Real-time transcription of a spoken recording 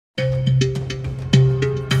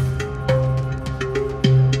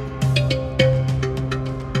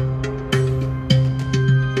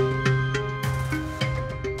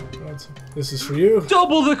This is for you.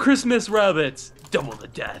 Double the Christmas rabbits. Double the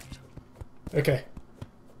death. Okay.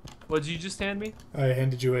 What did you just hand me? I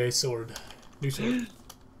handed you a sword. New sword.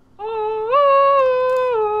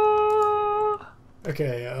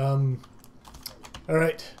 Okay,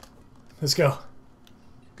 alright. Let's go.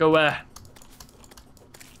 Go where?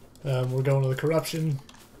 We're going to the corruption.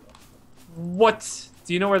 What?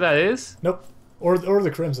 Do you know where that is? Nope. Or the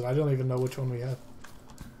crimson. I don't even know which one we have.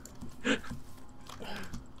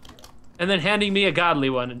 And then handing me a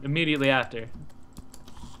godly one immediately after.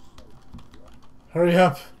 Hurry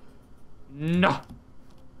up. No.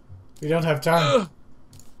 We don't have time.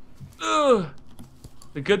 Ugh.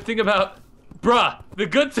 The good thing about... Bruh, the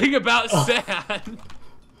good thing about sand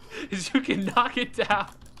is you can knock it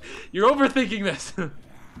down. You're overthinking this.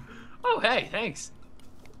 Oh, hey, thanks.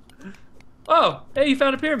 Oh, hey, you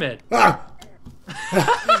found a pyramid. Ah!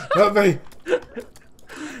 Help me.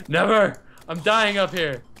 Never. I'm dying up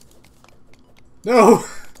here. No!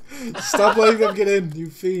 Stop letting them get in, you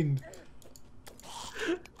fiend.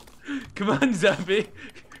 Come on, zombie.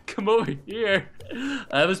 Come over here.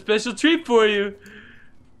 I have a special treat for you.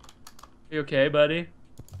 You okay, buddy?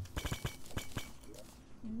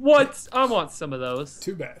 What? I want some of those.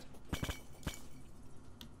 Too bad.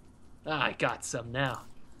 Ah, I got some now.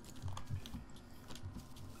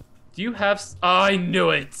 Do you have... Oh, I knew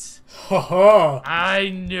it. Ha I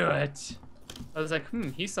knew it. I was like,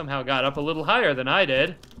 he somehow got up a little higher than I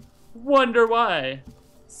did. Wonder why.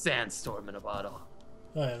 Sandstorm in a bottle.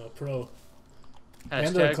 I am a pro. Hashtag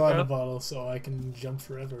And I climb pro. a bottle so I can jump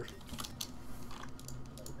forever.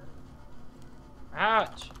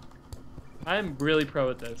 Ouch. I'm really pro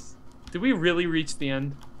at this. Did we really reach the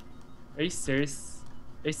end? Are you serious?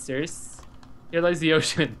 Are you serious? Here lies the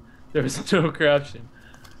ocean. There was no corruption.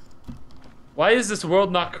 Why is this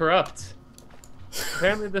world not corrupt?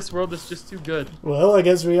 Apparently this world is just too good. Well, I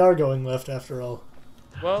guess we are going left after all.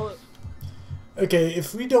 Well... Okay,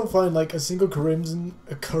 if we don't find like a single crimson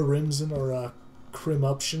or a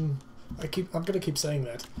crimuption, I'm gonna keep saying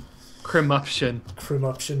that. Crimuption.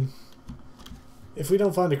 Crimuption. If we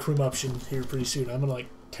don't find a crimuption here pretty soon, I'm gonna like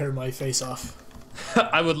tear my face off.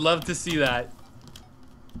 I would love to see that.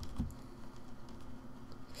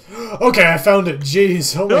 Okay, I found it.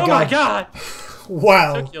 Jeez, oh my god. Oh my god!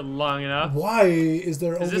 Wow. Took you long enough. Why is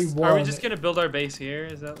there only one? Are we just gonna build our base here?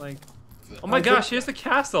 Is that like... Oh my gosh, here's the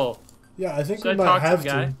castle! Yeah, I think Should we I might talk to have the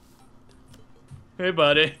guy? to. Hey,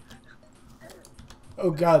 buddy.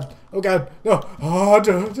 Oh god. Oh god. No.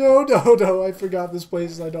 Oh no. I forgot this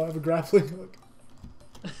place and I don't have a grappling hook.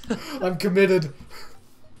 I'm committed.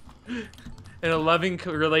 In a loving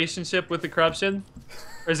relationship with the corruption?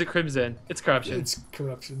 Or is it crimson? It's corruption. It's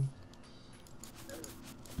corruption.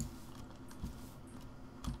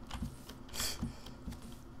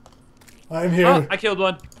 I'm here. Oh, I killed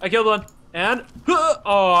one. I killed one. And...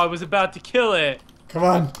 Oh, I was about to kill it. Come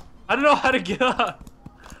on. I don't know how to get up.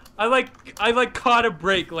 I like caught a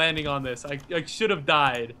break landing on this. I should have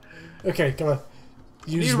died. Okay, come on.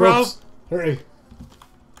 Use Need ropes. Hurry.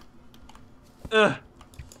 Ugh.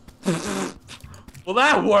 Well,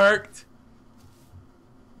 that worked.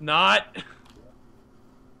 Not.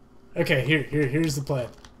 Okay, here's the plan.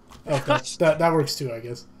 Okay, that works too, I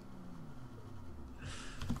guess.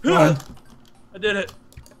 Come on. I did it.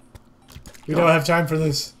 We don't have time for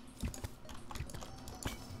this.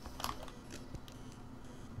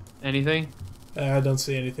 Anything? I don't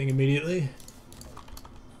see anything immediately.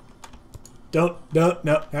 No.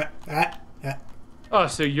 Oh,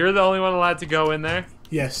 so you're the only one allowed to go in there?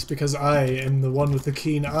 Yes, because I am the one with the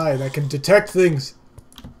keen eye that can detect things.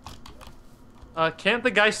 Can't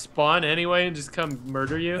the guy spawn anyway and just come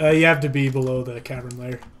murder you? You have to be below the cavern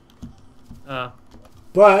layer. Oh.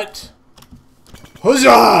 But...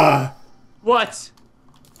 Huzzah! What?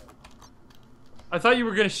 I thought you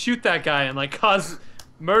were gonna shoot that guy and like cause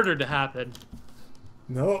murder to happen.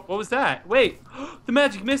 No. What was that? Wait, the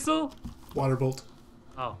magic missile? Water bolt.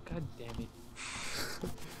 Oh, god damn it.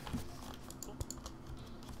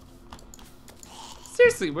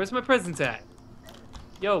 Seriously, where's my presents at?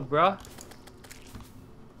 Yo, bruh.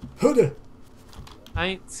 Huda. I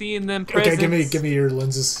ain't seeing them presents. Okay, give me your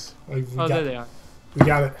lenses. There they are. We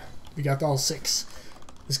got it. We got all 6.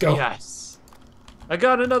 Let's go. Yes. I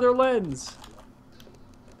got another lens.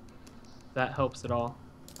 That helps at all.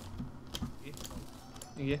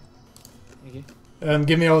 Thank you.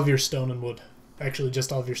 Give me all of your stone and wood. Actually,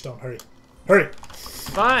 just all of your stone. Hurry. Hurry!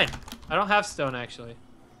 Fine. I don't have stone, actually.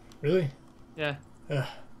 Really? Yeah. I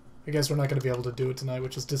guess we're not going to be able to do it tonight,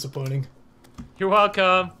 which is disappointing. You're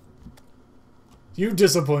welcome. You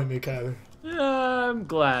disappoint me, Kyler. I'm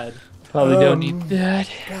glad. Probably don't need that.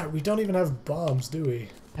 God, we don't even have bombs, do we?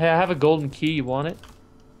 Hey, I have a golden key. You want it?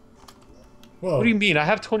 Whoa. What do you mean? I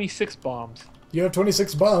have 26 bombs. You have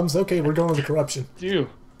 26 bombs. Okay, we're going to corruption. Dude.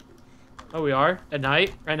 Oh, we are? At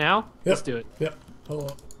night? Right now? Yep. Let's do it. Yep.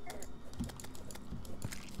 Hold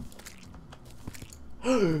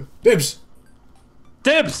on. Dibs!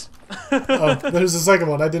 Dibs! Oh, there's the second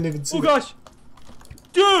one. I didn't even see Oh, that. gosh.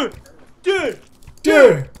 Dude! Dude!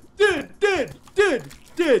 Dude!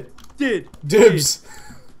 Dibs!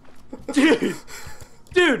 Dibs!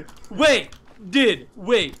 Dude!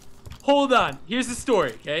 Wait. Hold on. Here's the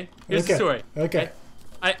story, okay? Here's the story. Okay.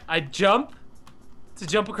 I jump to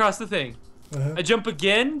jump across the thing. I jump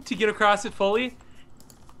again to get across it fully,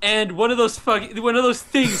 and one of those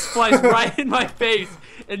things flies right in my face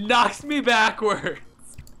and knocks me backwards.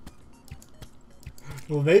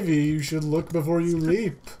 Well, maybe you should look before you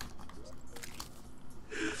leap.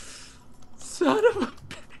 Son of a.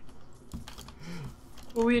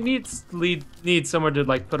 Well, we need somewhere to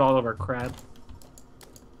like put all of our crap.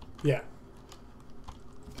 Yeah.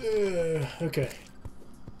 Okay.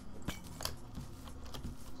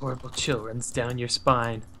 Horrible chill runs down your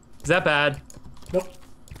spine. Is that bad? Nope.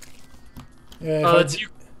 Oh, that's you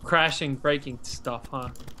crashing, breaking stuff, huh?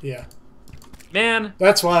 Yeah. Man.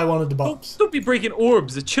 That's why I wanted the bumps. Don't be breaking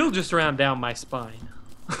orbs. The chill just ran down my spine.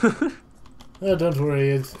 Oh, don't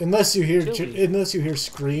worry. Unless you hear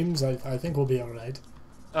screams, I think we'll be all right.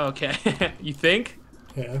 Okay. You think?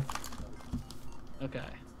 Yeah. Okay.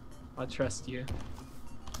 I trust you.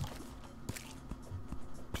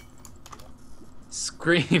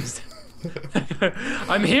 Screams.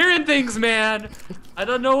 I'm hearing things, man. I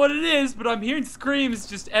don't know what it is, but I'm hearing screams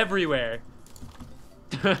just everywhere.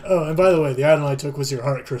 Oh, and by the way, the item I took was your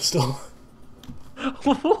heart crystal.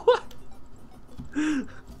 What?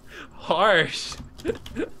 Harsh.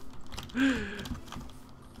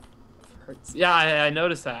 Yeah, I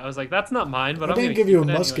noticed that. I was like, that's not mine, but I I'm gonna didn't give you a keep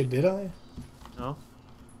it musket, anyway. did I? No.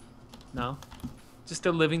 No. Just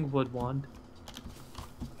a living wood wand.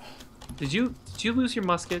 Did you lose your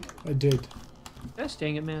musket? I did. Gosh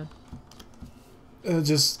dang it, man.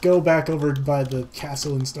 Just go back over by the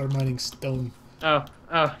castle and start mining stone. Oh,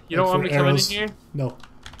 you don't want me coming in here? No.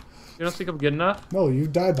 You don't think I'm good enough? No, you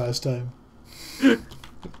died last time.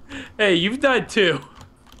 Hey, you've died too.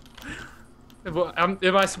 Am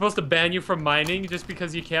I supposed to ban you from mining just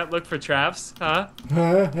because you can't look for traps? Huh?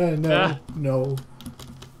 No, Yeah. no,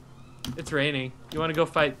 It's raining. You want to go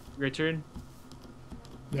fight Richard?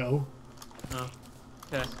 no. Oh.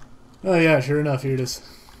 Okay. Oh yeah, sure enough, here it is.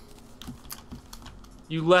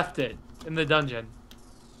 You left it in the dungeon.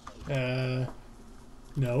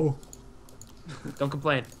 No. Don't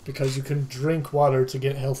complain. Because you can drink water to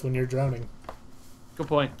get health when you're drowning. Good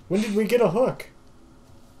point. When did we get a hook?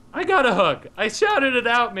 I got a hook. I shouted it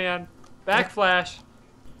out, man. Backflash.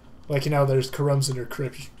 Like, you know, there's Karumzin or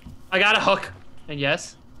Crypt. I got a hook. And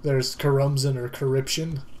yes, There's Karumzin or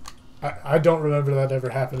Corruption. I don't remember that ever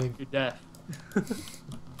happening. you're deaf.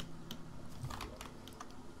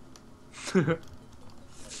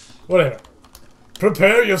 Whatever.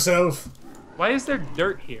 Prepare yourself. Why is there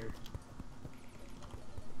dirt here?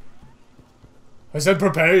 I said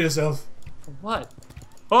prepare yourself. For what?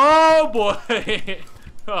 Oh boy!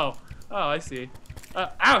 Oh, I see.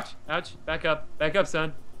 Ouch! Ouch! Back up,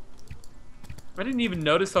 son. I didn't even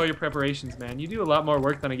notice all your preparations, man. You do a lot more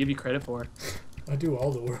work than I give you credit for. I do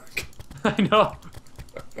all the work. I know.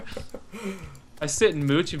 I sit and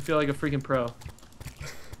mooch and feel like a freaking pro.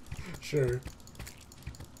 Sure.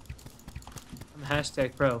 I'm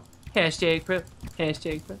hashtag pro. Hashtag pro.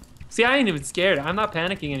 Hashtag pro. See, I ain't even scared. I'm not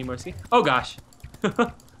panicking anymore, see? Oh gosh.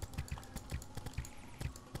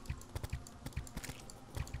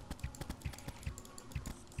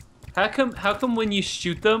 How come when you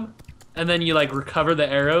shoot them and then you like recover the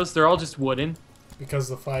arrows, they're all just wooden? Because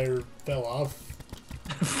the fire fell off.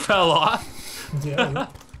 Fell off? Yeah.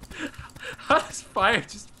 How does fire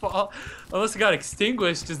just fall? Unless it got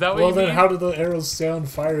extinguished, is that what Well, you then mean? how do the arrows stay on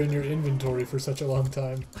fire in your inventory for such a long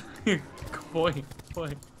time? Good point.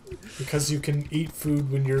 Because you can eat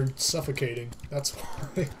food when you're suffocating. That's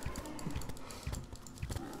why.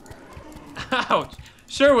 Ouch.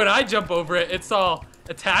 Sure, when I jump over it, it's all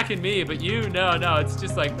attacking me, but you, no, it's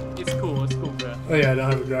just like, it's cool, bro. Oh yeah, I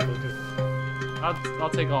don't have a grappling hook. I'll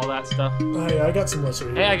take all that stuff. Oh yeah, I got some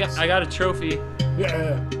lesser. Hey, I got a trophy.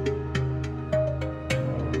 Yeah.